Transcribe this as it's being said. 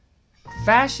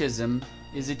Fascism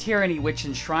is a tyranny which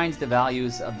enshrines the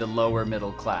values of the lower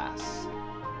middle class.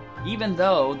 Even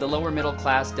though the lower middle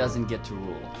class doesn't get to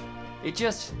rule, it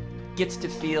just gets to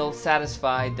feel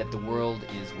satisfied that the world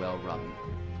is well run.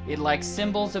 It likes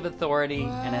symbols of authority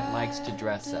and it likes to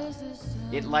dress up.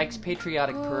 It likes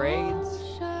patriotic parades.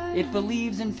 It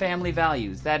believes in family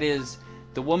values, that is,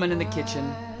 the woman in the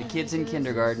kitchen, the kids in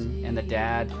kindergarten, and the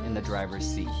dad in the driver's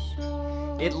seat.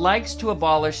 It likes to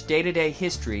abolish day-to-day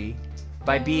history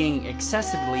by being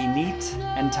excessively neat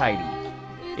and tidy.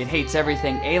 It hates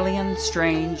everything alien,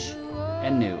 strange,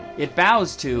 and new. It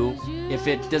bows to, if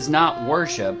it does not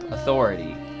worship,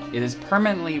 authority. It is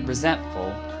permanently resentful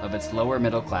of its lower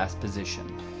middle class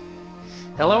position.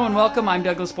 Hello and welcome, I'm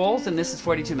Douglas Bowles, and this is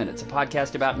 42 Minutes, a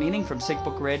podcast about meaning from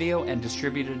SyncBook Radio and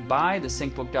distributed by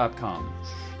thesyncbook.com.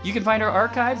 You can find our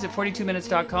archives at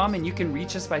 42minutes.com, and you can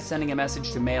reach us by sending a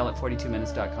message to mail at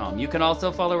 42minutes.com. You can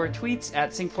also follow our tweets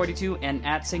at Sync42 and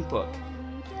at SyncBook.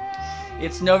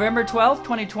 It's November 12th,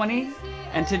 2020,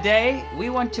 and today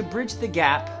we want to bridge the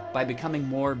gap by becoming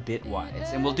more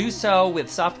bitwise, and we'll do so with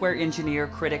software engineer,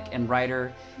 critic, and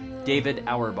writer David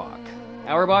Auerbach.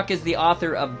 Auerbach is the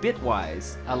author of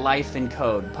Bitwise, A Life in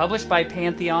Code, published by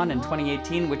Pantheon in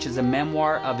 2018, which is a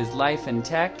memoir of his life in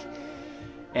tech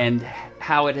and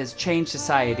how it has changed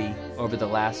society over the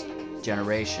last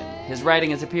generation. His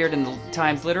writing has appeared in the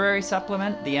Times Literary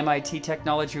Supplement, the MIT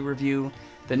Technology Review,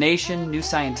 The Nation, New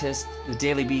Scientist, The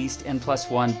Daily Beast,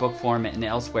 N+1, Bookform, and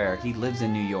elsewhere. He lives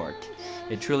in New York.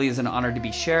 It truly is an honor to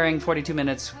be sharing 42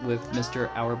 Minutes with Mr.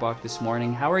 Auerbach this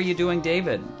morning. How are you doing,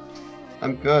 David?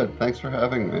 I'm good. Thanks for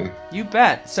having me. You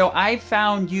bet. So I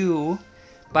found you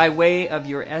by way of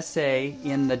your essay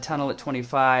in the Tunnel at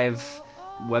 25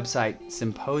 website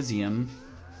symposium.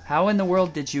 How in the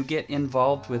world did you get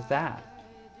involved with that?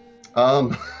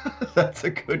 That's a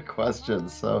good question.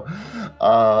 So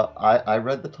I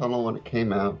read The Tunnel when it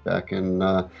came out back in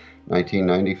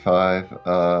 1995.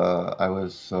 I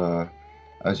was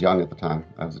young at the time.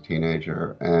 I was a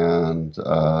teenager, and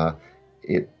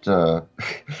it's a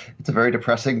very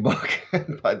depressing book.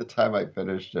 By the time I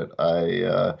finished it,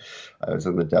 I was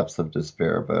in the depths of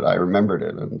despair, but I remembered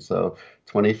it. And so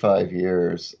 25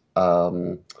 years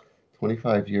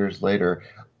later,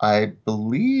 I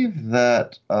believe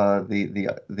that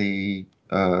the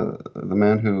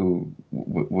man who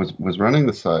was running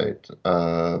the site,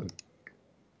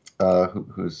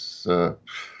 who's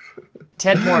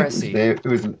Ted Morrissey.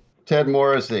 Who's Ted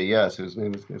Morrissey, yes, whose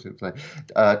name is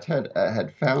Ted,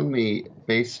 had found me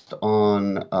based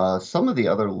on some of the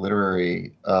other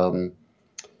literary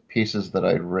pieces that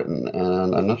I'd written,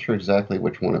 and I'm not sure exactly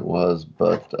which one it was,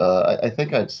 but I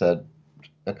think I'd said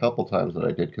a couple times that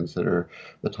I did consider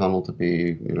The Tunnel to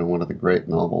be, one of the great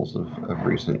novels of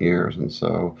recent years, and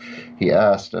so he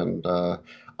asked, and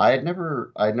I'd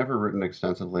never written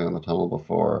extensively on The Tunnel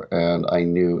before, and I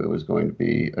knew it was going to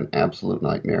be an absolute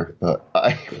nightmare, but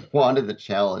I wanted the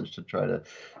challenge to try to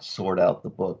sort out the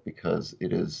book because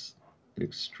it is an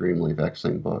extremely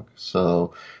vexing book.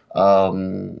 So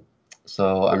I'm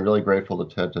really grateful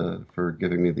to Ted for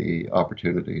giving me the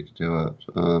opportunity to do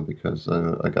it because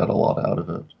I got a lot out of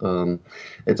it.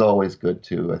 It's always good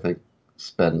to, I think,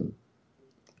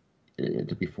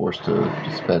 to be forced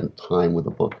to spend time with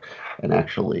a book and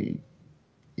actually,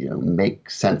 make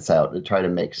sense try to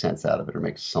make sense out of it or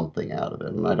make something out of it.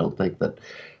 And I don't think that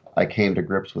I came to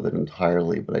grips with it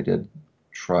entirely, but I did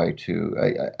try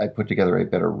to, I put together a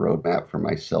better roadmap for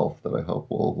myself that I hope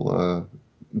will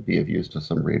be of use to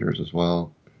some readers as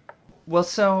well. Well,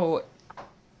 so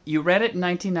you read it in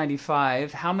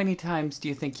 1995. How many times do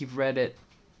you think you've read it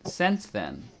since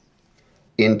then?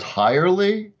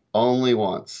 Entirely? Only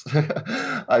once.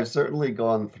 I've certainly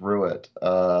gone through it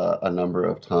a number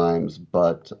of times,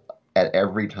 but at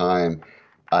every time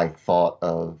I thought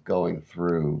of going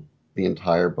through the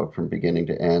entire book from beginning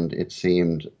to end, it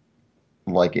seemed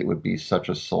like it would be such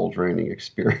a soul-draining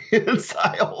experience.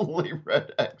 I only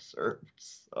read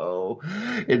excerpts. So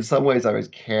in some ways I was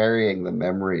carrying the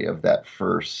memory of that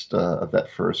first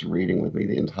reading with me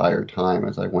the entire time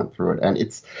as I went through it. And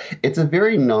it's a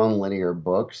very non-linear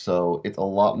book, so it's a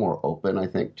lot more open, I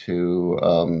think,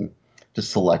 to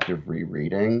selective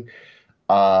rereading.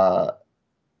 But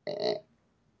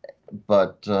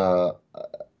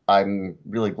I'm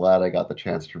really glad I got the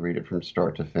chance to read it from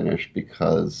start to finish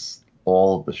because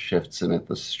all of the shifts in it,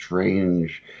 the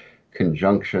strange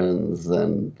conjunctions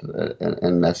and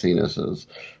messinesses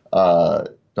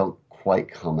don't quite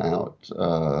come out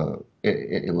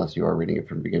unless you are reading it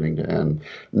from beginning to end.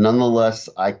 Nonetheless,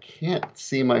 I can't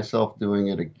see myself doing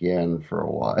it again for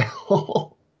a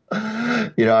while.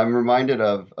 I'm reminded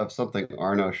of something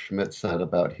Arno Schmidt said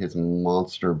about his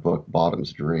monster book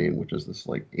Bottom's Dream, which is this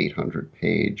like 800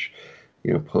 page,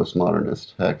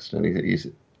 postmodernist text. And he's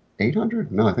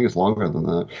 800? No, I think it's longer than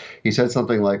that. He said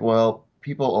something like, well,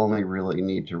 people only really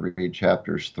need to read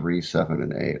chapters 3, 7,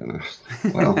 and 8. And I was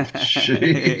like, well,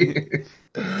 gee.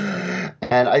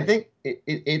 And I think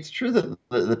it's true that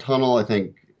the tunnel, I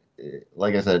think,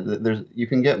 like I said, you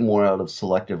can get more out of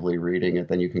selectively reading it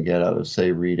than you can get out of,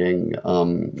 say, reading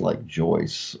like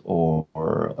Joyce or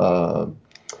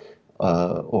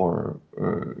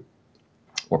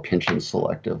Pynchon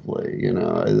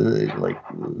selectively. Like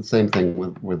the same thing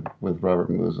with Robert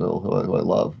Musil, who I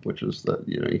love, which is that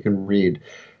you can read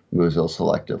Musil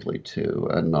selectively too,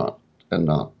 and not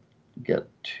get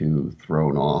too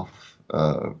thrown off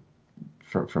from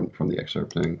the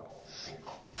excerpting.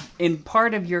 In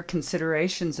part of your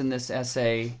considerations in this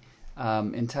essay,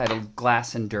 entitled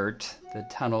Glass and Dirt, the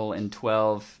tunnel in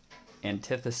 12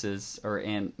 antitheses or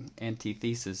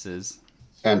antitheses.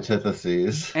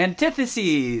 Antitheses.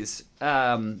 Antitheses.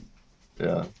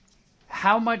 Yeah.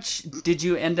 How much did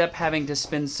you end up having to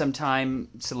spend some time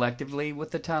selectively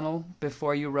with the tunnel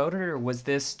before you wrote it, or was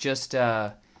this just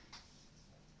how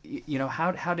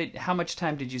much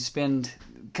time did you spend?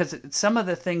 Because some of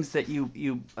the things that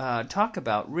you talk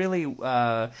about really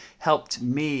helped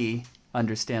me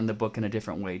understand the book in a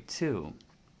different way too.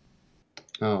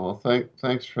 Oh, well,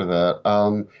 thanks for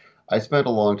that. I spent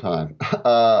a long time.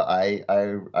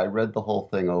 I read the whole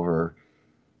thing over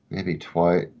maybe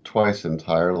twice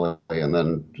entirely, and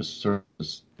then just sort of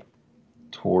just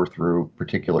tore through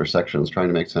particular sections trying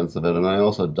to make sense of it. And I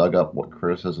also dug up what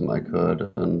criticism I could.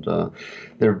 And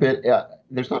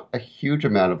there's not a huge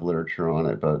amount of literature on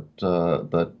it, but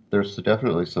there's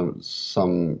definitely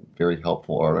some very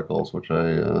helpful articles which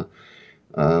I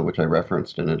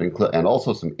referenced in it, and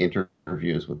also some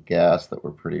interviews with Gass that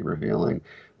were pretty revealing.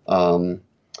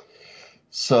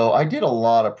 So I did a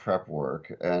lot of prep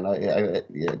work, and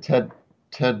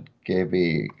Ted gave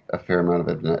me a fair amount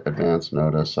of advance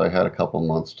notice. So I had a couple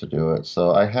months to do it.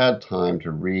 So I had time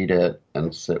to read it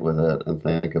and sit with it and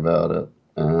think about it.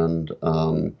 And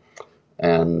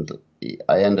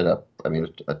I ended up,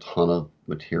 a ton of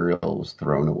material was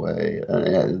thrown away.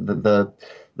 And the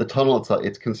tunnel itself,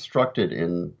 it's constructed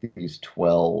in these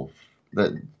 12.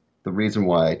 The reason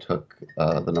why I took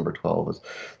the number 12 was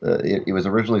it was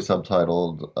originally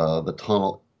subtitled the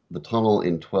tunnel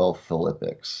in 12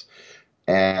 Philippics,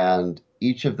 and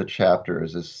each of the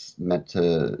chapters is meant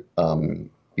to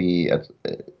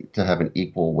to have an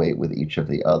equal weight with each of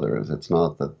the others. It's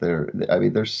not that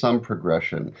there's some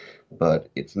progression, but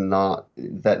it's not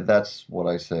that. That's what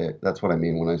I say. That's what I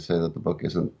mean when I say that the book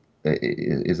isn't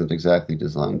exactly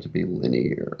designed to be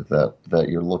linear. That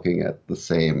you're looking at the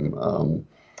same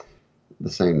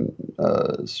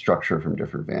structure from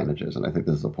different vantages, and I think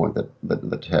this is a point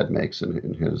that Ted makes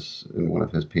in one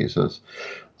of his pieces,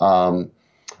 and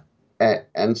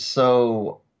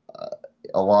so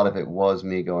a lot of it was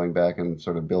me going back and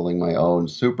sort of building my own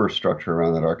superstructure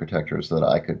around that architecture so that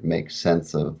I could make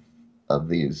sense of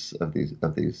these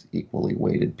equally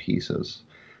weighted pieces,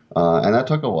 and that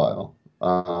took a while.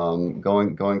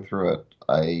 Going through it,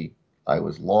 I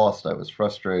was lost, I was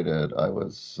frustrated, I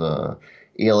was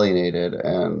alienated,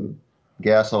 and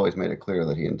Gass always made it clear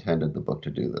that he intended the book to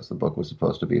do this. The book was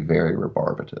supposed to be very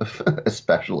rebarbative,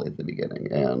 especially at the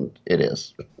beginning, and it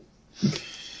is.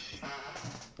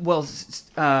 Well,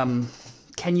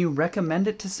 can you recommend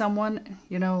it to someone?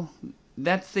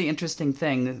 That's the interesting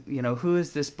thing. Who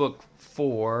is this book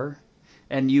for?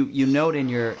 And you note in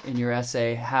your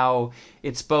essay how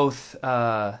it's both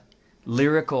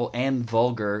lyrical and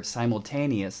vulgar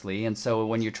simultaneously, and so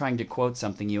when you're trying to quote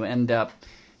something, you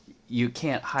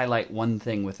can't highlight one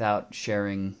thing without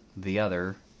sharing the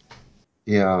other.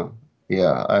 Yeah.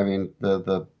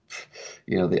 The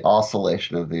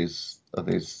oscillation of these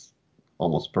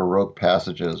almost Baroque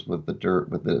passages with the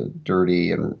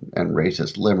dirty and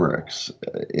racist limericks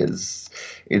it's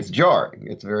jarring.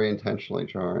 It's very intentionally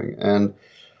jarring, and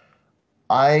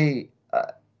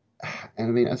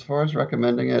as far as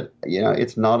recommending it,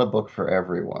 it's not a book for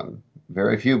everyone.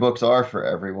 Very few books are for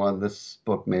everyone. This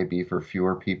book may be for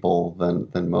fewer people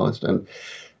than most. And,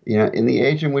 in the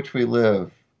age in which we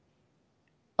live,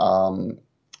 the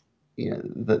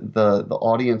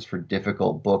audience for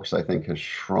difficult books, I think, has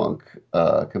shrunk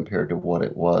compared to what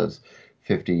it was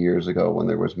 50 years ago, when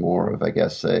there was more of, I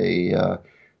guess, a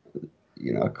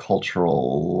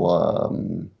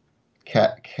cultural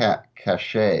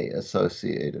cachet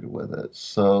associated with it.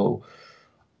 So,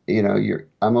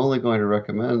 I'm only going to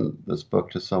recommend this book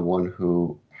to someone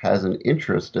who has an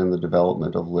interest in the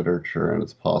development of literature and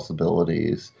its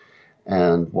possibilities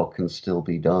and what can still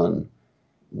be done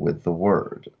with the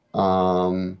word.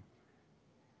 And,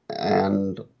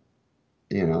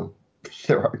 you know,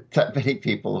 there aren't that many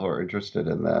people who are interested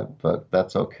in that, but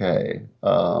that's okay.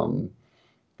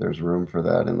 There's room for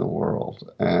that in the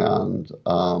world. And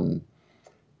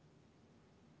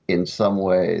in some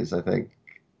ways, I think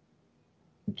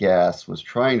Gass was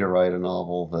trying to write a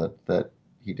novel that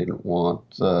he didn't want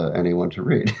anyone to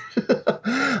read,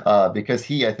 because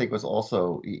he, I think, was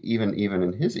also even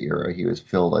in his era, he was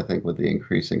filled, I think, with the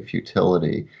increasing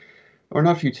futility, or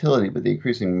not futility, but the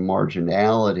increasing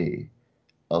marginality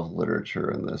of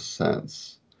literature in this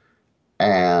sense.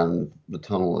 And The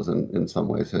Tunnel is in some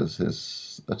ways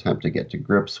his attempt to get to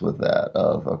grips with that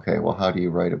of, okay, well, how do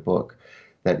you write a book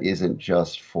that isn't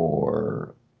just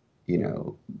for,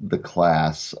 the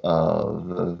class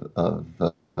of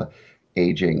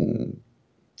aging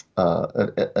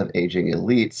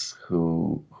elites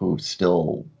who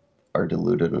still are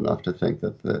deluded enough to think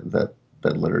that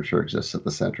literature exists at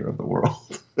the center of the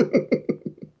world.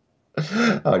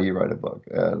 How do you write a book?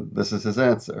 And this is his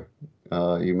answer.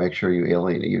 You make sure you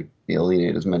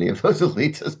alienate as many of those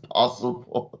elites as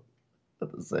possible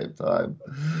at the same time.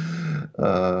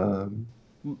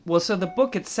 Well, so the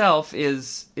book itself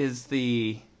is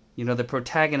the the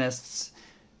protagonist's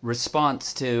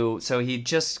response to. So he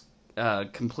just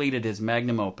completed his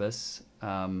magnum opus,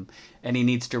 and he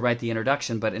needs to write the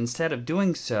introduction. But instead of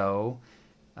doing so,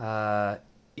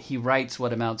 he writes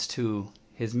what amounts to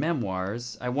his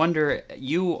memoirs. I wonder,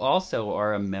 you also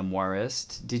are a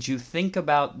memoirist. Did you think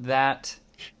about that?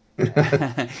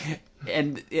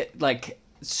 And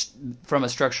from a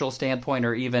structural standpoint,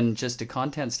 or even just a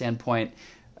content standpoint,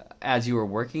 as you were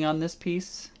working on this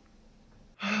piece?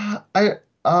 I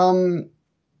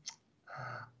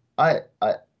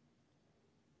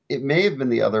it may have been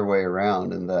the other way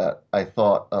around, in that I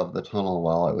thought of The Tunnel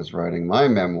while I was writing my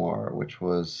memoir, which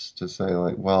was to say,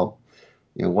 well,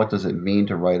 what does it mean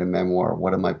to write a memoir?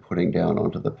 What am I putting down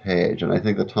onto the page? And I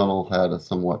think The Tunnel had a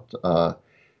somewhat, a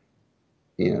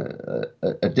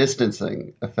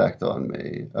distancing effect on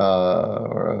me,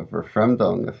 or a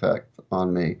Verfremdung effect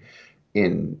on me,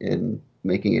 in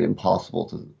making it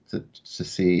impossible to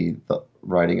see the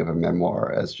writing of a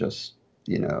memoir as just,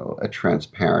 a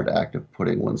transparent act of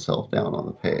putting oneself down on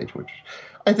the page, which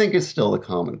I think is still the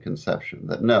common conception,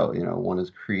 that no, one is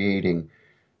creating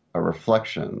a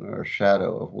reflection or a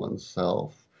shadow of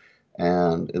oneself.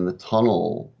 And in The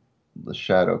Tunnel, the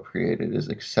shadow created is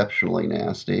exceptionally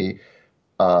nasty.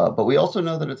 But we also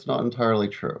know that it's not entirely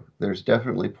true. There's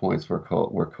definitely points where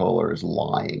Koehler is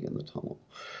lying in The Tunnel.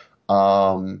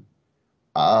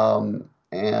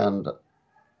 And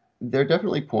there are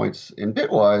definitely points in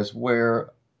Bitwise where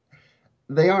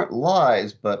they aren't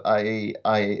lies, but I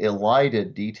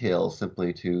elided details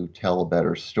simply to tell a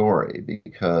better story,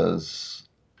 because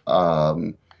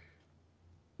the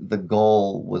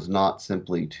goal was not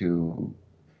simply to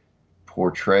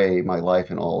portray my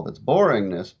life in all of its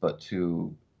boringness, but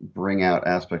to bring out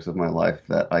aspects of my life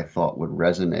that I thought would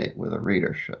resonate with a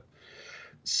readership.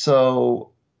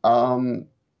 So I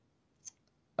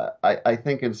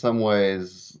think in some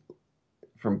ways,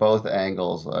 from both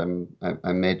angles, I'm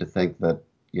made to think that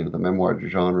the memoir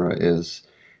genre is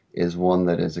one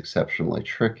that is exceptionally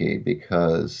tricky,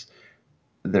 because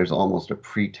there's almost a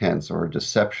pretense or a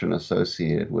deception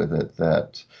associated with it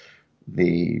that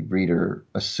the reader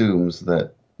assumes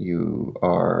that you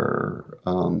are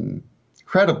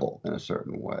credible in a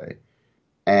certain way.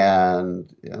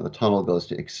 And The Tunnel goes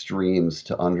to extremes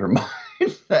to undermine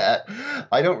that.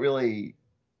 I didn't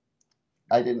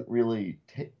really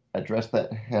address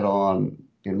that head on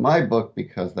in my book,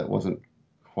 because that wasn't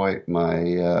quite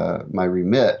my my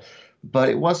remit. But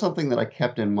it was something that I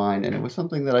kept in mind, and it was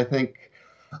something that I think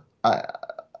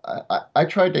I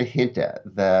tried to hint at,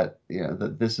 that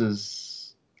that this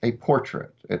is a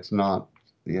portrait. It's not,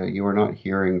 you are not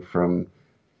hearing from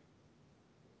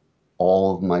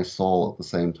all of my soul at the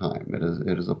same time.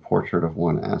 It is a portrait of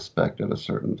one aspect at a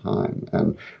certain time.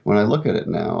 And when I look at it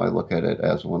now, I look at it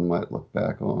as one might look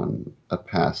back on a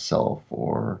past self,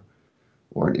 or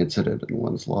an incident in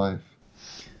one's life.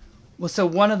 Well, so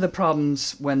one of the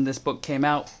problems when this book came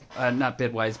out, not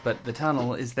Bitwise, but The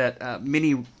Tunnel, is that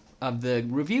many of the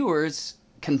reviewers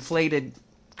conflated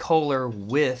Koehler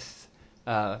with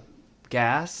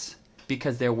Gass,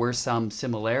 because there were some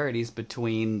similarities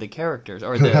between the characters,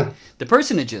 or the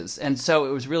personages. And so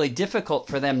it was really difficult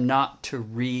for them not to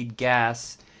read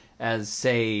Gass as,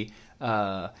 say,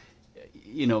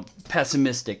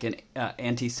 pessimistic and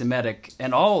anti-Semitic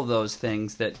and all of those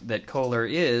things that Kohler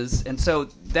is. And so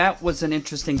that was an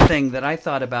interesting thing that I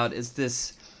thought about, is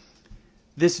this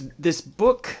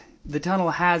book, The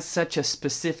Tunnel, has such a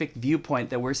specific viewpoint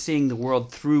that we're seeing the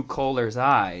world through Kohler's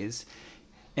eyes.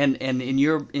 And in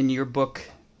your book,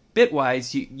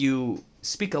 Bitwise, you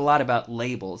speak a lot about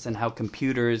labels and how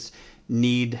computers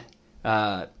need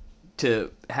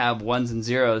to have ones and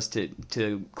zeros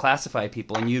to classify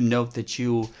people, and you note that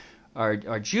you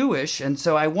are Jewish, and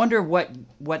so I wonder what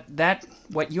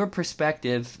your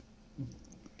perspective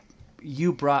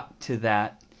you brought to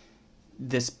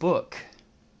this book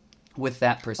with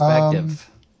that perspective.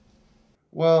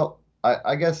 Well,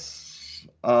 I guess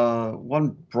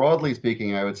one broadly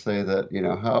speaking, I would say that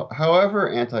however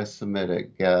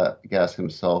anti-Semitic Gass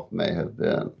himself may have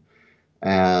been.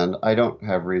 And I don't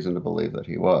have reason to believe that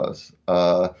he was.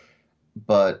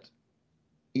 But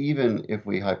even if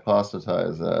we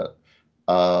hypothesize that,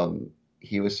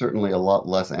 he was certainly a lot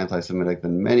less anti-Semitic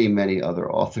than many, many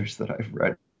other authors that I've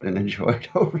read and enjoyed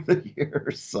over the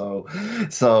years. So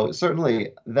certainly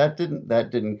that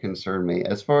didn't concern me.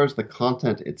 As far as the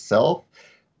content itself,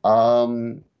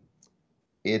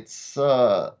 it's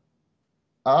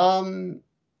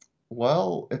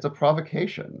it's a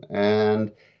provocation.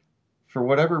 And for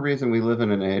whatever reason, we live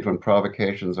in an age when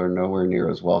provocations are nowhere near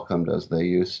as welcomed as they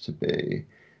used to be.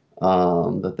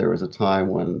 That there was a time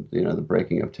when, the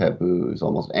breaking of taboos,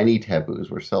 almost any taboos,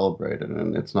 were celebrated.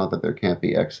 And it's not that there can't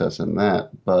be excess in that,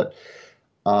 but,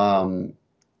 I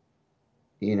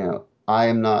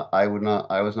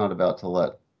was not about to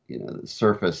let, the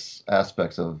surface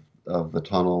aspects of the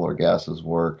Tunnel or Gass's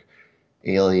work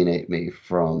alienate me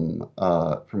from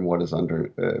what is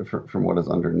underneath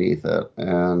it.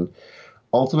 And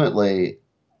ultimately,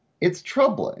 it's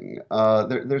troubling.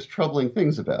 There's troubling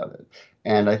things about it,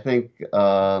 and I think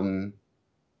who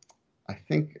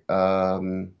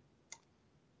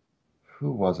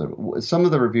was it? Some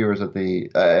of the reviewers at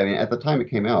the time it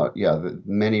came out,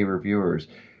 many reviewers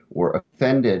were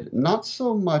offended, not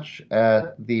so much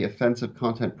at the offensive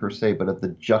content per se, but at the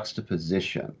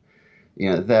juxtaposition.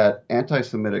 That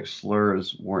anti-Semitic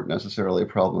slurs weren't necessarily a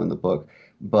problem in the book,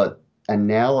 but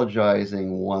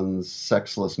analogizing one's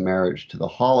sexless marriage to the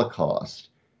Holocaust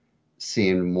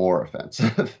seemed more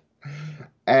offensive.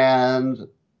 And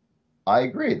I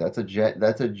agree, that's a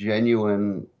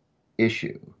genuine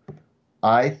issue.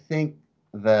 I think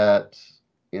that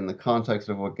in the context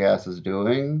of what Gass is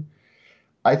doing,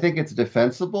 I think it's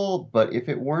defensible, but if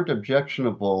it weren't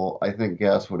objectionable, I think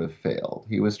Gass would have failed.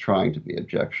 He was trying to be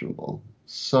objectionable.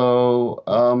 So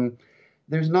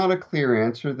there's not a clear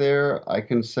answer there. I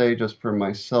can say just for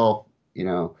myself,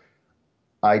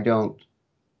 I don't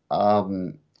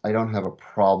have a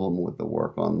problem with the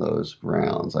work on those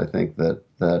grounds. I think that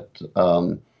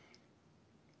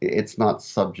it's not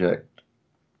subject.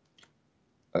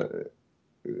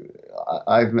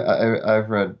 I've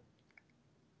read.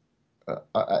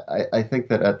 I think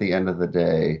that at the end of the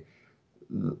day,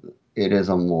 it is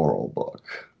a moral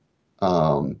book.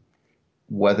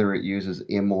 Whether it uses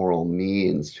immoral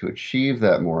means to achieve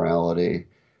that morality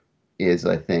is,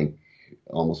 I think,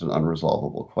 almost an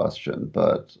unresolvable question.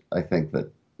 But I think that,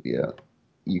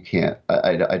 you can't.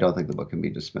 I don't think the book can be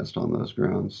dismissed on those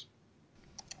grounds.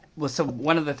 Well, so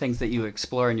one of the things that you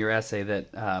explore in your essay, that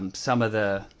some of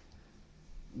the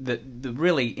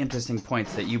really interesting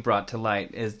points that you brought to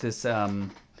light, is this,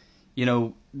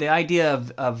 the idea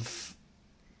of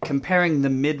comparing the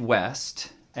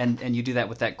Midwest, and you do that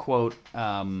with that quote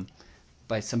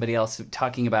by somebody else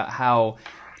talking about how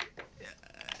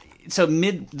the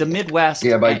Midwest,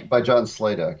 by John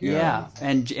Sladek,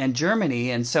 and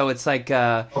Germany, and so it's like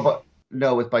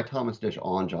no, it's by Thomas Dish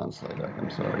on John Sladek. I'm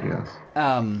sorry, yes.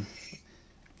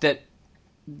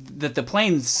 That the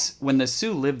plains, when the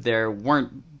Sioux lived there,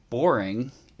 weren't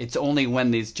boring. It's only when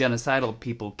these genocidal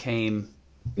people came,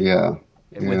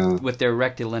 with their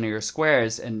rectilinear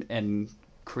squares and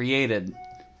created,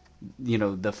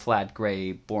 the flat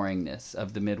gray boringness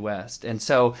of the Midwest. And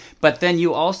so, but then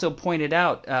you also pointed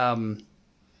out,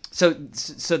 so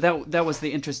that was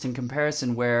the interesting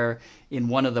comparison, where in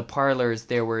one of the parlors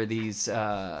there were these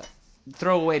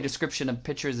throwaway description of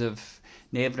pictures of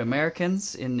Native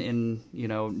Americans in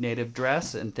native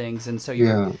dress and things, and so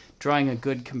you're drawing a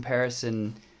good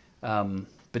comparison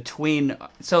between.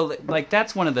 So like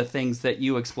that's one of the things that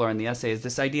you explore in the essay, is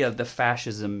this idea of the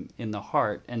fascism in the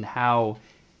heart and how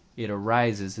it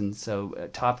arises. And so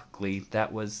topically,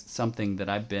 that was something that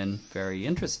I've been very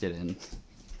interested in.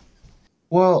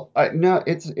 Well,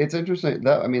 it's interesting.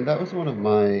 That was one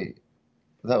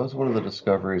of the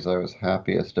discoveries I was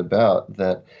happiest about.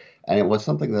 That and it was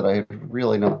something that I had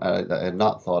really not I had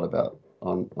not thought about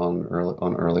on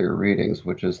earlier readings,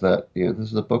 which is that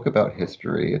this is a book about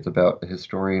history. It's about a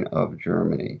historian of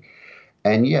Germany,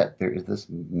 and yet there is this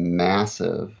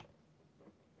massive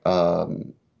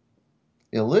um,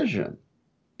 elision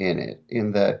in it,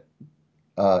 in that,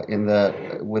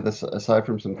 aside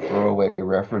from some throwaway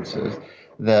references,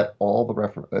 that all the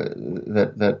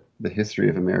that the history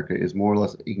of America is more or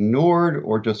less ignored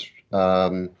or just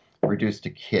reduced to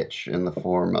kitsch in the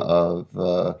form of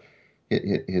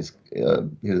his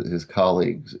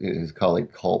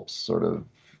colleague Culp's sort of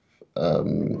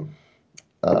um,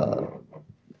 uh,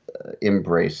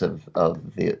 embrace of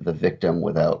the victim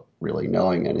without really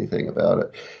knowing anything about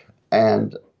it,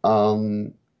 and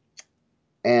um,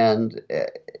 and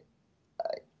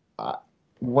uh,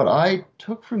 what I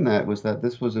took from that was that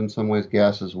this was in some ways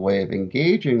Gass's way of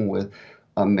engaging with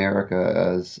America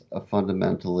as a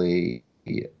fundamentally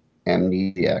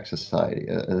amnesiac society,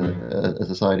 a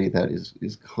society that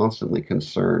is constantly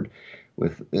concerned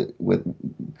with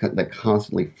that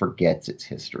constantly forgets its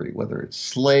history, whether it's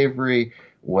slavery,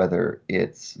 whether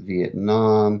it's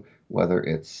Vietnam, whether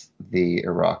it's the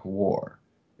Iraq War.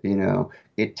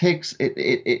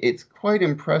 It's quite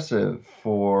impressive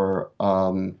for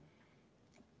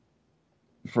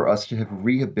us to have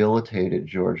rehabilitated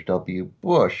George W.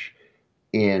 Bush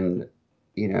in,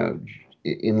 you know,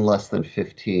 in less than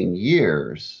 15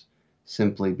 years,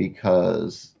 simply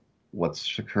because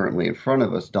what's currently in front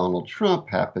of us, Donald Trump,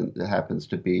 happens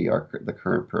to be the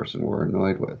current person we're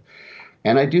annoyed with.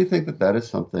 And I do think that that is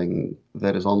something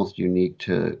that is almost unique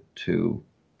to the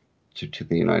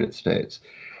United States.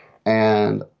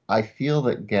 And I feel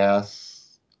that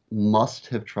Gass must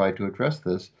have tried to address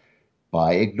this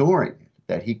by ignoring it,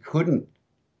 that he couldn't,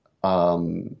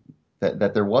 um,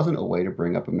 that there wasn't a way to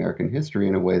bring up American history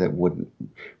in a way that wouldn't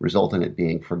result in it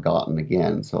being forgotten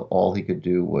again. So all he could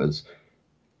do was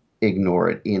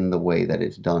ignore it in the way that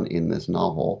it's done in this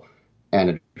novel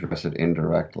and address it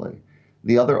indirectly.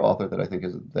 The other author that I think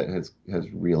has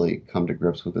really come to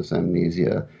grips with this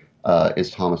amnesia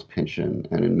is Thomas Pynchon,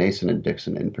 and in Mason and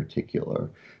Dixon in particular.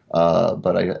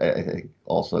 But I think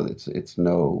also it's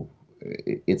not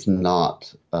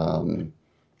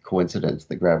coincidence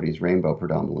that Gravity's Rainbow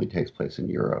predominantly takes place in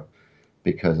Europe,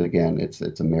 because again,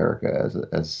 it's America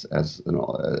as a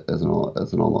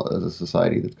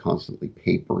society that's constantly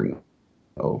papering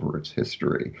over its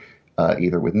history,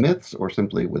 either with myths or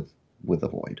simply with a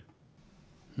void.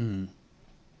 Hmm.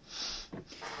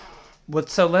 Well,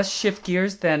 so let's shift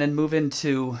gears then and move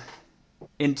into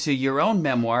your own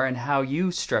memoir and how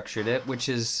you structured it, which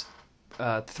is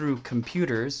through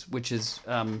computers, which is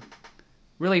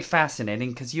really fascinating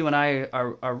because you and I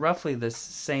are roughly the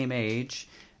same age,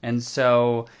 and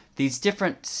so these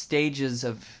different stages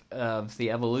of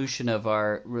the evolution of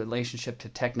our relationship to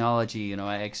technology,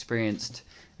 I experienced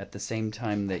at the same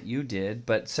time that you did.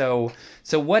 But so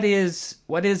what is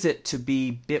it to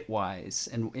be bitwise,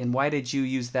 and why did you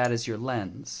use that as your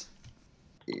lens?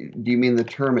 Do you mean the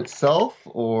term itself,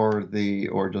 or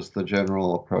just the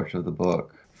general approach of the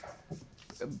book?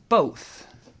 Both.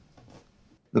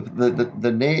 I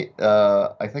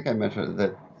think I mentioned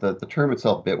that the term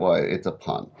itself, bitwise, it's a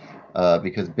pun,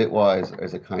 because bitwise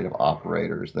is a kind of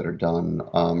operators that are done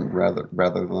rather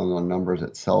than on numbers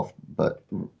itself, but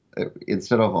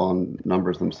instead of on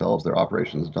numbers themselves, their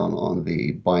operations done on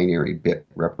the binary bit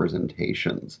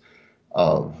representations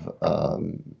of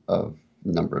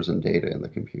numbers and data in the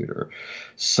computer.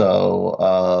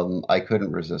 So I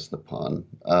couldn't resist the pun,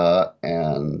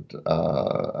 and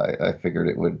I figured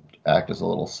it would act as a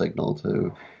little signal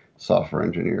to software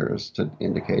engineers to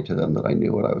indicate to them that I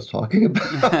knew what I was talking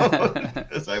about,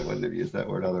 because I wouldn't have used that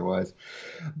word otherwise.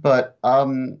 But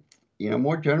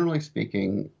more generally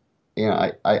speaking,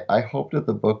 I hoped that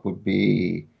the book would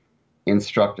be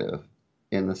instructive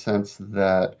in the sense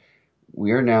that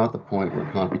we are now at the point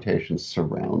where computation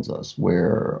surrounds us,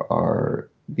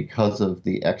 because of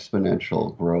the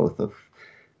exponential growth of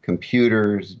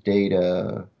computers,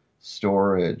 data,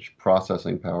 storage,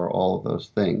 processing power, all of those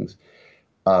things,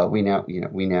 we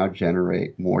now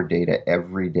generate more data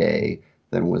every day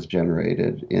than was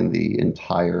generated in the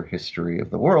entire history of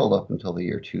the world up until the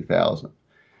year 2000.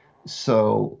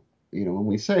 So, when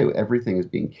we say everything is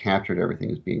being captured, everything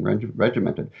is being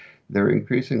regimented, there are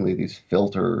increasingly these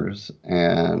filters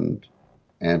and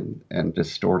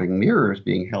distorting mirrors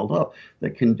being held up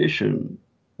that condition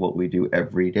what we do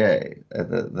every day.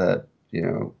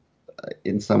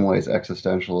 In some ways,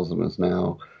 existentialism is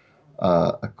now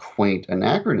a quaint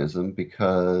anachronism,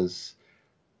 because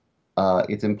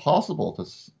it's impossible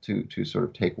to sort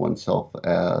of take oneself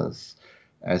as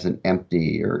as an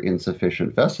empty or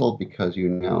insufficient vessel because you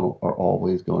now are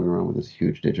always going around with this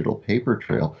huge digital paper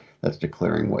trail that's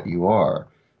declaring what you are,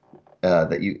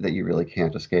 that you really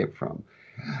can't escape from.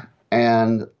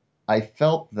 And I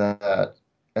felt that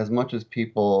as much as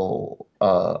people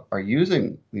are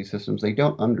using these systems, they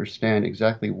don't understand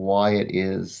exactly why it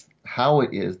is, how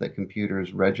it is that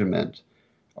computers regiment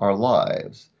our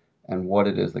lives and what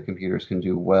it is that computers can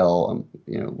do well,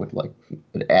 with like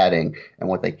with adding, and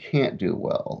what they can't do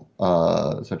well,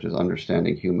 such as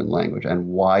understanding human language and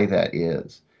why that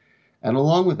is. And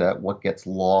along with that, what gets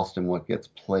lost and what gets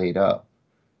played up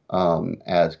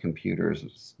as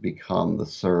computers become the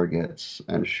surrogates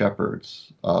and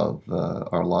shepherds of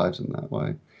our lives in that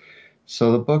way.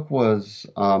 So the book was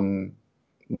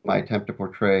my attempt to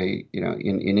portray,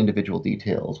 in individual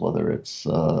details, whether it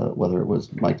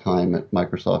was my time at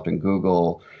Microsoft and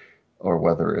Google, or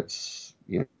whether it's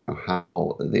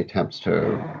how the attempts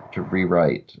to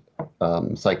rewrite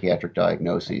psychiatric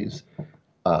diagnoses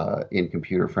in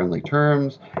computer-friendly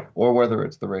terms, or whether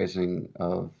it's the raising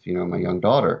of my young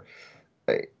daughter.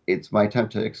 It's my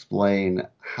attempt to explain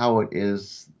how it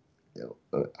is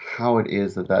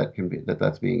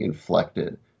that's being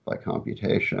inflected by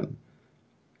computation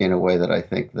in a way that I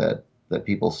think that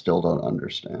people still don't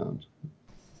understand.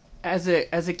 As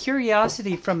a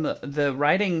curiosity from the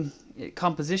writing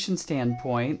composition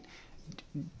standpoint,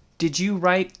 did you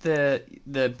write the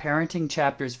parenting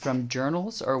chapters from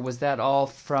journals, or was that all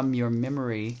from your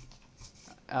memory?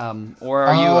 Or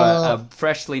are you a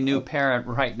freshly new parent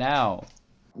right now?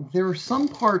 There were some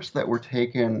parts that were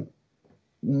taken.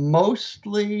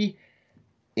 Mostly,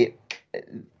 it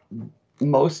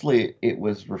it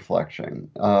was reflection.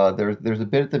 There's a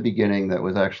bit at the beginning that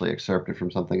was actually excerpted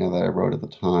from something that I wrote at the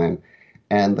time,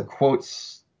 and the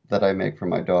quotes that I make for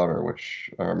my daughter, which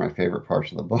are my favorite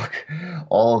parts of the book,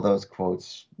 all of those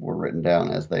quotes were written down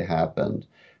as they happened.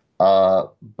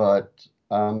 But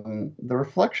the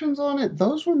reflections on it,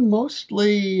 those were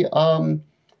mostly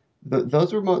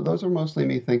those were mostly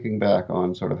me thinking back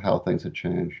on sort of how things had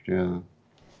changed. Yeah.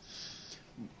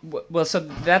 Well, so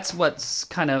that's what's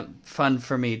kind of fun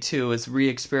for me too, is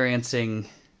re-experiencing,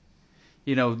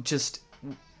 just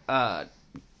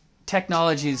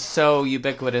technology is so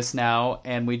ubiquitous now,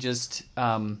 and we just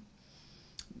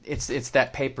it's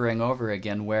that papering over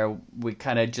again, where we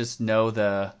kind of just know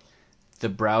the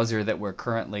browser that we're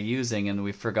currently using, and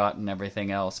we've forgotten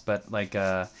everything else. But like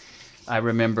I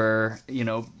remember,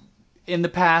 in the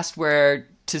past where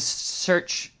to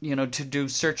search, to do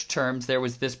search terms, there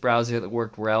was this browser that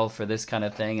worked well for this kind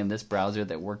of thing, and this browser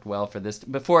that worked well for this,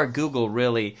 before Google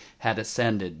really had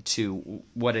ascended to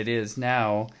what it is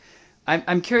now.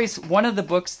 I'm curious, one of the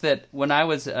books that when I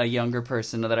was a younger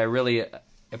person that I really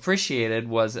appreciated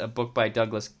was a book by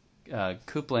Douglas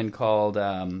Coupland called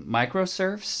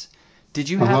Microserfs. Did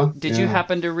you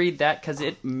happen to read that? Because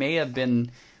it may have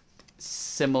been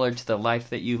similar to the life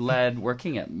that you led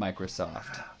working at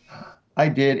Microsoft. I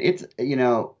did. It's,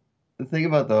 the thing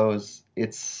about those,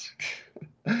 it's,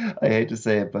 I hate to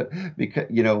say it, but because,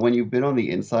 when you've been on the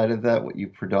inside of that, what you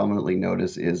predominantly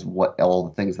notice is what all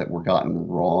the things that were gotten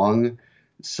wrong.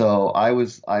 So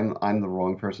I'm the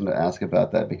wrong person to ask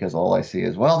about that, because all I see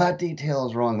is, well, that detail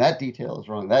is wrong, that detail is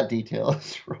wrong, that detail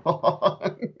is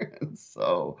wrong. And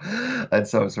so it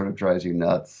sort of drives you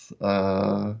nuts.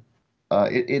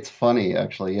 It's funny,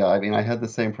 actually. Yeah, I mean, I had the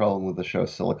same problem with the show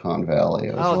Silicon Valley.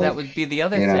 That would be the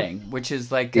other thing, which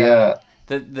is like yeah,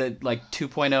 the like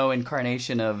 2.0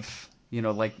 incarnation of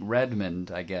like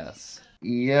Redmond, I guess.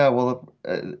 yeah. Well,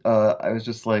 I was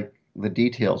just like, the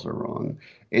details are wrong.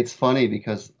 It's funny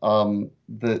because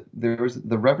there's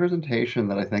the representation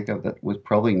that I think of that was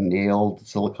probably nailed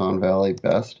Silicon Valley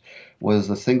best was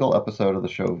a single episode of the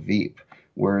show Veep,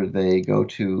 where they go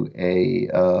to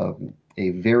a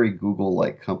very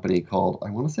Google-like company called,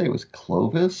 I want to say it was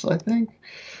Clovis, I think.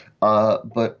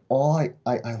 But I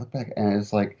look back and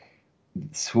it's like,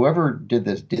 whoever did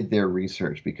this did their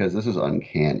research, because this is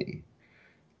uncanny.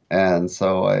 And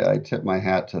so I tip my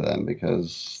hat to them,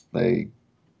 because they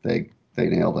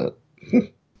nailed it.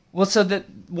 Well, so that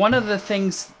one of the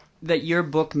things that your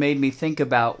book made me think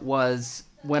about was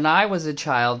when I was a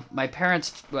child,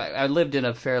 I lived in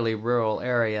a fairly rural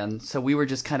area, and so we were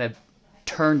just kind of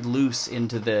turned loose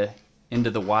into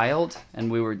the wild,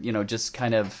 and we were just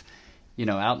kind of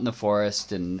out in the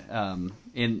forest, and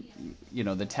in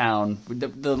the town.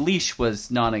 The leash was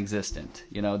non-existent.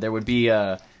 There would be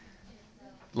a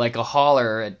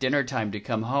holler at dinner time to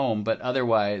come home, but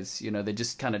otherwise they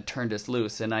just kind of turned us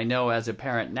loose. And I know as a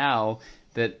parent now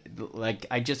that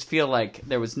I just feel like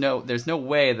there's no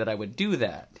way that I would do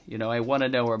that. I want to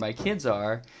know where my kids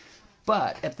are.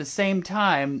 But at the same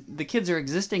time, the kids are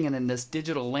existing in this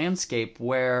digital landscape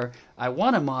where I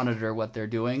want to monitor what they're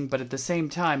doing, but at the same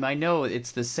time, I know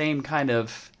it's the same kind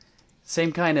of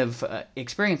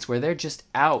experience where they're just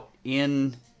out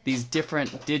in these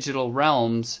different digital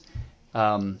realms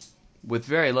with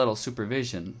very little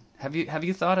supervision. Have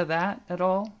you thought of that at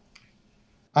all?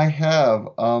 I have.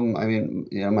 I mean,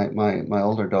 my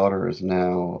older daughter is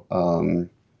now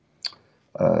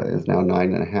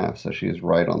 9.5, so she's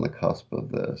right on the cusp of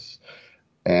this,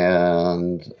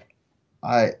 and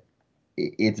I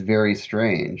it's very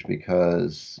strange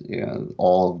because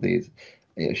all of these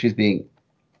she's being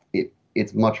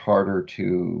it's much harder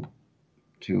to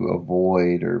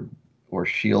avoid or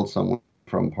shield someone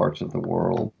from parts of the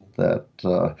world that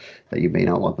you may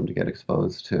not want them to get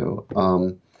exposed to.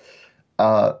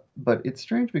 But it's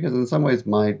strange because in some ways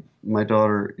my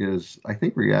daughter is, I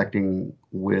think, reacting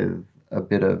with a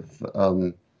bit of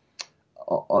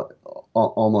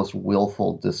almost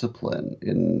willful discipline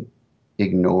in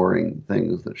ignoring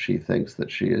things that she thinks that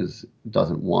she is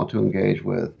doesn't want to engage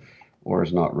with or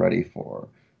is not ready for.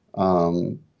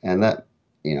 And that,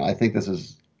 I think this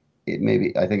is, it may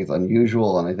be, I think it's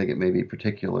unusual and I think it may be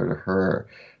particular to her,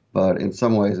 but in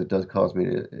some ways it does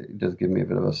give me a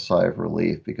bit of a sigh of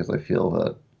relief because I feel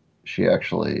that she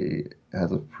actually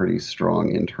has a pretty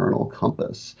strong internal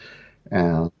compass,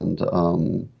 and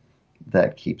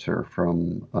that keeps her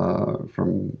from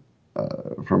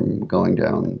going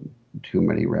down too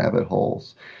many rabbit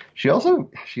holes.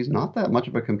 She's not that much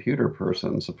of a computer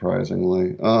person,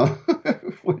 surprisingly,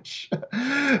 which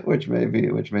which may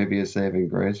be a saving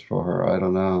grace for her. I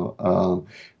don't know,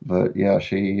 but yeah,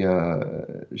 she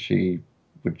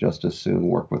would just as soon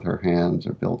work with her hands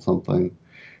or build something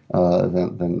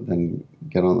than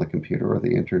get on the computer or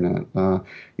the internet.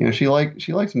 She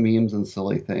likes memes and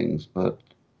silly things, but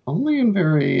only in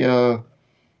very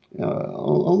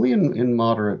only in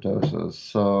moderate doses.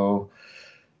 So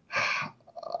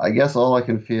I guess all I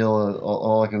can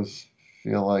feel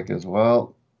like is,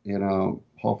 well,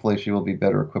 hopefully she will be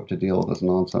better equipped to deal with this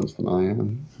nonsense than I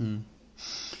am. Hmm.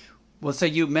 Well, so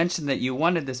you mentioned that you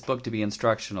wanted this book to be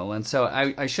instructional, and so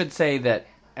I should say that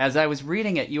as I was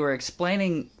reading it, you were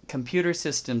explaining computer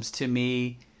systems to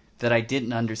me that I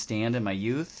didn't understand in my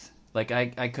youth. Like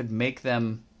I could make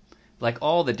them, like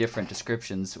all the different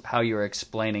descriptions, how you were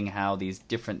explaining how these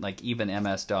different, like even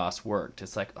MS-DOS worked.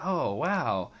 It's like, oh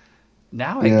wow,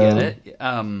 now I get Yeah. it.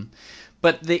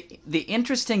 But the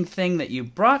interesting thing that you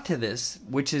brought to this,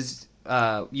 which is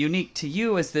unique to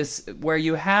you, is this where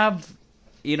you have,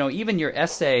 even your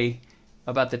essay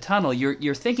about the tunnel,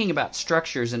 you're thinking about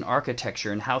structures and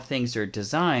architecture and how things are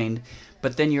designed,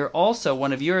 but then you're also,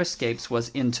 one of your escapes was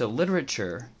into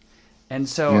literature. And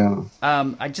so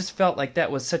Yeah. I just felt like that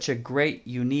was such a great,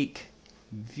 unique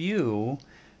view.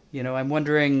 I'm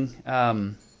wondering,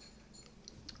 how,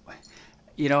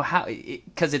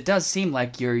 because it does seem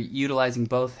like you're utilizing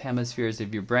both hemispheres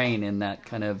of your brain in that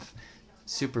kind of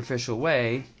superficial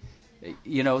way.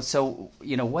 So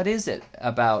what is it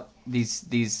about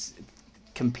these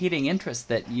competing interests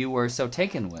that you were so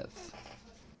taken with?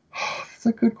 That's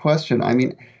a good question. I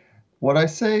mean, what I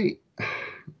say,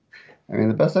 I mean,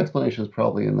 the best explanation is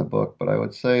probably in the book, but I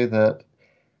would say that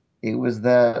it was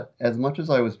that as much as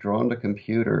I was drawn to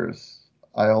computers,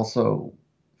 I also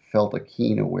felt a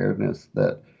keen awareness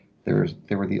that there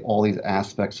were all these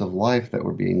aspects of life that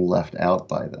were being left out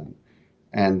by them,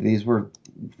 and these were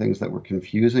things that were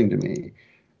confusing to me,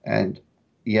 and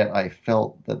yet I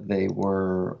felt that they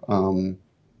were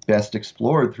best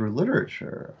explored through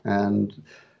literature, and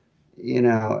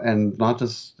not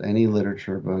just any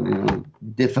literature, but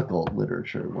difficult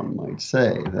literature, one might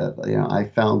say. That I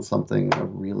found something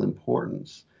of real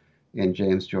importance in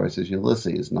James Joyce's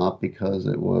Ulysses, not because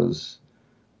it was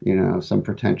some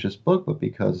pretentious book, but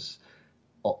because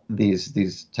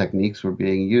these techniques were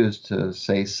being used to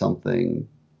say something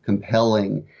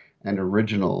compelling and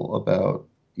original about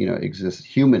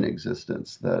human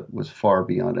existence that was far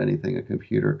beyond anything a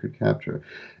computer could capture.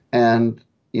 And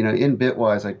in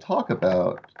Bitwise, I talk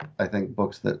about, I think,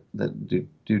 books that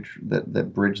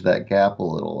bridge that gap a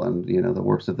little, and the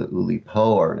works of the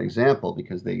Oulipo are an example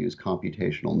because they use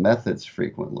computational methods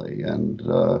frequently. And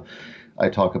I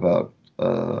talk about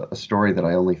a story that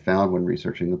I only found when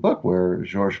researching the book, where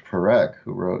Georges Perec,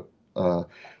 who wrote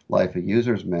Life: A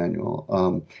User's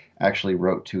Manual, actually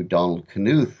wrote to Donald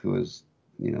Knuth, who is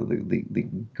the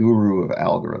guru of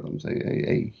algorithms,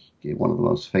 one of the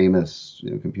most famous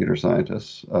computer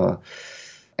scientists,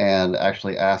 and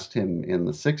actually asked him in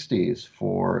the 60s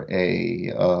for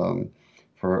a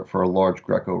large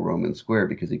Greco-Roman square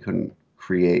because he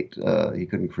create. He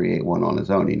couldn't create one on his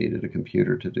own. He needed a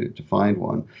computer to find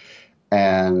one.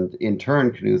 And in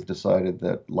turn, Knuth decided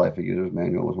that Life, a User's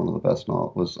Manual was one of the best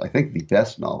was I think the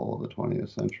best novel of the 20th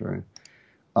century.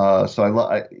 So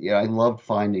I loved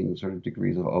finding sort of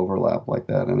degrees of overlap like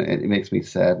that, and it makes me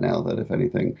sad now that if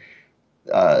anything,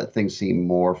 things seem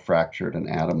more fractured and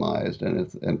atomized,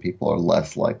 and people are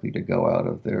less likely to go out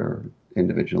of their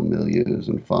individual milieus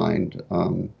and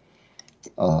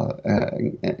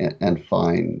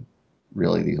find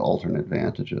really these alternate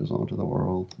advantages onto the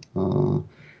world.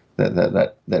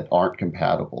 That aren't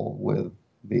compatible with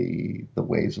the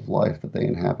ways of life that they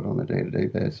inhabit on a day-to-day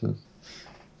basis.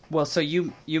 Well, so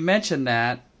you mentioned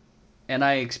that, and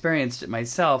I experienced it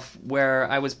myself, where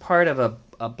I was part of a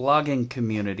blogging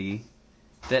community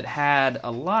that had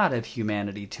a lot of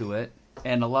humanity to it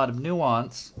and a lot of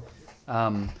nuance,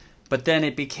 but then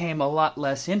it became a lot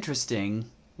less interesting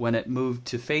when it moved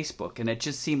to Facebook, and it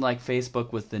just seemed like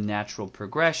Facebook was the natural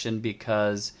progression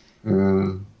because,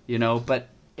 but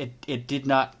it did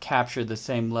not capture the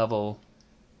same level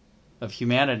of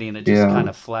humanity, and it just kind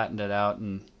of flattened it out,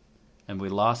 and we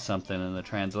lost something in the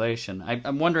translation.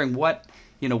 I'm wondering what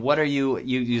are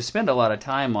you spend a lot of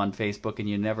time on Facebook and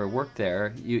you never worked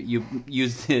there. You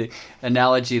use the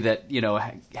analogy that,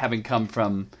 having come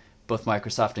from both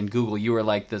Microsoft and Google, you were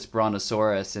like this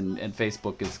brontosaurus, and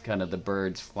Facebook is kind of the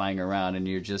birds flying around, and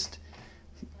you're just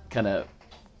kind of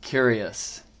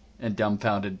curious and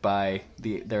dumbfounded by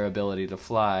their ability to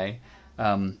fly.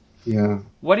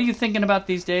 What are you thinking about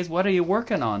these days? What are you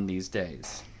working on these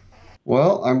days?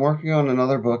 Well, I'm working on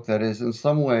another book that is in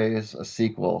some ways a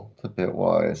sequel to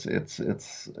Bitwise.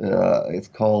 It's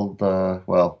called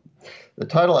the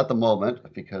title at the moment,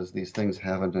 because these things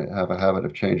have a habit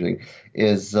of changing,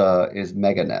 is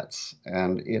Meganets,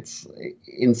 and it's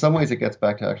in some ways it gets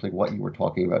back to actually what you were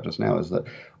talking about just now. Is that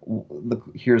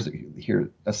here's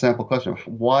a sample question: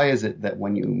 why is it that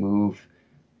when you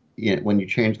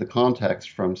change the context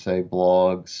from, say,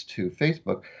 blogs to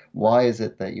Facebook, why is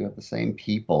it that you have the same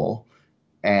people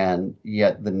and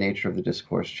yet the nature of the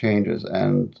discourse changes?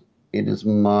 And it is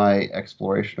my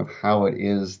exploration of how it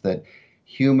is that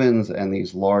humans and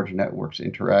these large networks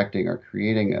interacting are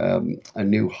creating a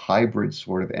new hybrid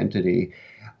sort of entity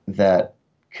that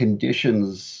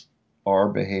conditions our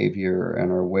behavior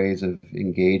and our ways of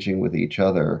engaging with each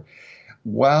other,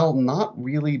 while not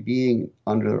really being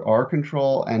under our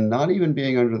control and not even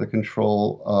being under the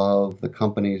control of the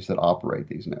companies that operate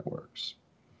these networks.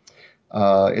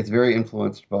 It's very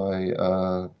influenced by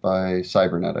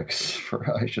cybernetics,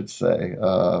 I should say.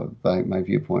 My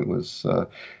viewpoint was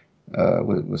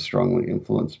strongly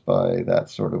influenced by that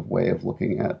sort of way of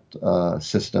looking at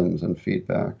systems and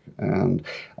feedback, and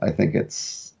I think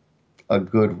it's a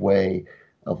good way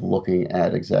of looking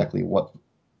at exactly what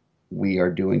we are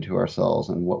doing to ourselves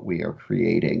and what we are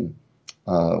creating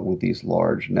with these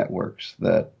large networks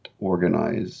that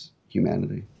organize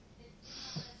humanity.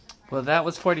 Well, that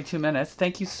was 42 minutes.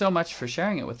 Thank you so much for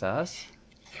sharing it with us.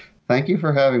 Thank you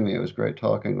for having me. It was great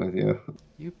talking with you.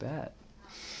 You bet.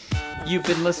 You've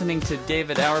been listening to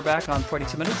David Auerbach on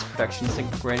 42 Minutes, production of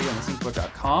SyncBook Radio and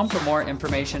thesyncbook.com. For more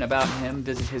information about him,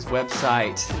 visit his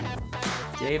website,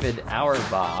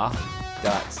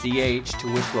 davidauerbach.ch,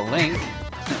 to which we'll link,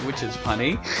 which is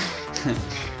funny.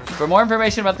 For more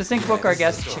information about the SyncBook, our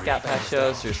guests, check out past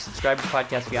shows, or subscribe to the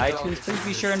podcast via iTunes. Please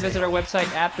be sure and visit our website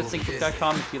at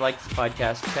thesyncbook.com. If you like this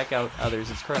podcast, check out others.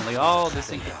 It's currently all the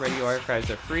SyncBook Radio archives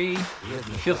are free.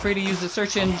 Feel free to use the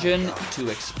search engine to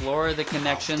explore the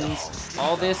connections.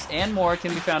 All this and more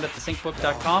can be found at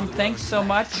thesyncbook.com. Thanks so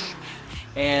much,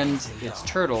 and it's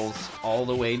turtles all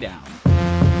the way down.